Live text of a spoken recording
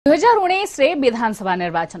2019 रे विधानसभा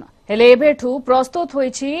निर्वाचन हेले एबेठू प्रस्तुत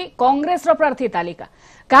होईछि कांग्रेस रो प्रार्थी तालिका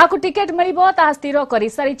काहाकू टिकेट मिलिबो ता स्थिर करि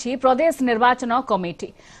सारिछि प्रदेश निर्वाचन कमिटी।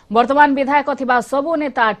 वर्तमान विधायक थिबा सबु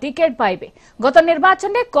नेता टिकेट पाइबे। गत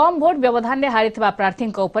निर्वाचन में कम भोट व्यवधान हारिथिबा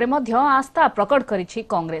प्रार्थी उपरे मध्य आस्था प्रकट करिछि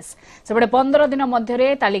कांग्रेस। सेबडे 15 दिन मध्यरे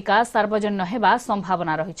तालिका सार्वजनिक हेबा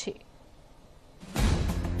संभावना रहिछि।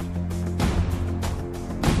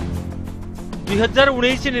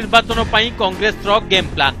 2019 निर्वाचन पई कांग्रेस रो गेम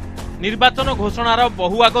प्लान निर्वाचन घोषणार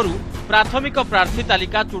बहु आगरू प्राथमिक प्रार्थी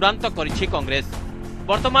तालिका चूड़ांत करिछि कांग्रेस।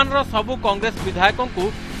 वर्तमान रो सबु कांग्रेस विधायकों को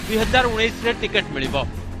 2019 रे टिकेट मिलिबो।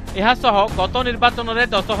 एहा सह गत निर्वाचन रे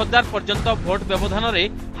 10,000 पर्यंत भोट व्यवधान रे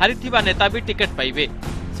हारिथिबा नेता भी टिकेट पाइबे।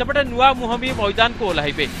 सेपटे नुआ मुहमी मैदान को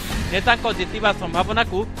ओल्हाइबे। नेता को जितिबा संभावना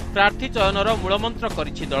को प्रार्थी चयनर मूलमंत्र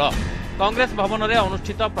करिछि दल। कांग्रेस भवन में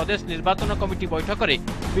अनुष्ठित प्रदेश निर्वाचन कमिटी बैठक में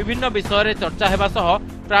विभिन्न विषय में चर्चा हेबा सह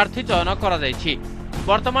प्रार्थी चयन करा जायछि।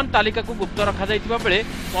 वर्तमान तालिका को गुप्त रखा जायतिबा बेले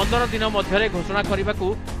 15 दिन मध्यरे घोषणा करने को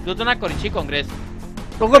योजना करिछि कांग्रेस।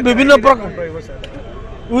 तो विभिन्न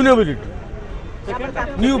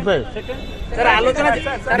न्यू पे सर आलोचना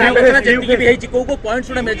जेतिकी भी हेछि को पॉइंट्स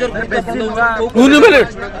ने major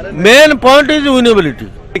main point is winnability.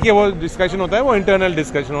 देखिए वो डिस्कशन होता है, वो इंटरनल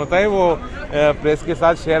डिस्कशन होता है, वो प्रेस के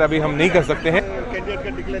साथ शेयर अभी हम नहीं कर सकते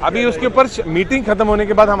हैं। अभी उसके ऊपर मीटिंग खत्म होने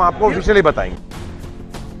के बाद हम आपको ऑफिशियली बताएंगे।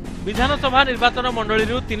 विधानसभा निर्वाचन मंडली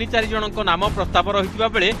 3-4 जनक नाम प्रस्ताव रहितिबा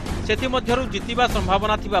बेले सेति मध्यरु जितिबा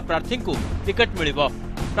संभावना थिबा प्रार्थी को टिकेट मिलिबो।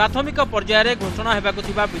 प्राथमिक पर्याय रे घोषणा हेबाकु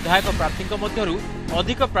थिबा विधायक प्रार्थी मध्यरु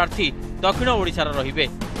अधिक प्रार्थी दक्षिण ओडिशा रहिबे।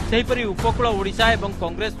 सेहिपरि उपकूल ओडिशा एवं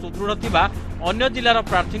कांग्रेस सुदृढ़ थिबा अन्य जिलार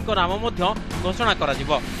प्रार्थी नाम मध्य घोषणा करा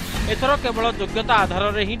जिवो। एथर केवल योग्यता आधार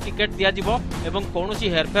रे ही टिकेट दिया जिवो एवं कोनोसी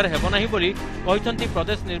हेरफेर हेबो नाही बोली कहिसंती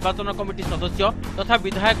प्रदेश निर्वाचन कमिटी सदस्य तथा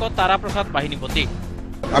विधायक तारा प्रसाद बाहिनीपति।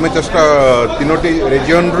 आमे चेष्टा 3टी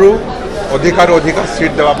रिजन रु अधिकार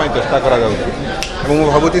सीट देवा पई चेष्टा करा जाउछि एवं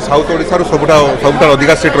मु भाबुछि साउथ ओडिसा रु सबटा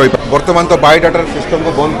अधिकार सीट रही। वर्तमान तो बायोडाटा सिस्टम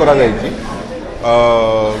को बंद करा जायछि।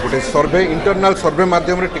 गोटे सर्वे इंटरनल सर्वे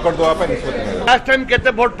माध्यम रे टिकट देवा पई निष्पत्ति। लास्ट टाइम केते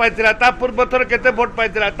वोट पाइतिला, ता पूर्व थर केते वोट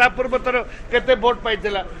पाइतिला, ता पूर्व थर केते वोट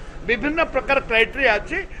पाइतिला। विभिन्न प्रकार क्राइटेरिया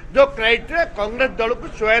अछि जो क्राइटेरिया कांग्रेस दल को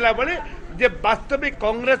सुहाइला बळे जे वास्तविक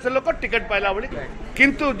कांग्रेस लोक टिकट पाइला बळे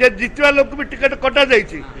किंतु जे जितवा लोक भी टिकट कटा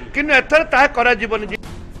जायछि किंतु एथर ता करा जीवन।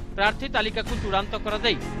 प्रार्थी तालिका को चूड़ांत करा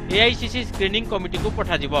जाई एआईसीसी स्क्रीनिंग कमिटी को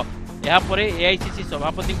पठा जिवो। एहा परे एआईसीसी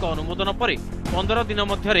सभापति को अनुमोदन परे 15 दिन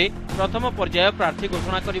मध्यरे प्रथम पर्याय प्रार्थी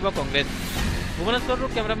घोषणा करिबो कांग्रेस। भुवनेश्वर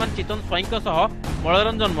कैमरामैन चितन स्वाईं सह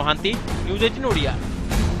मलरंजन महांती, न्यूज 18 ओडिया।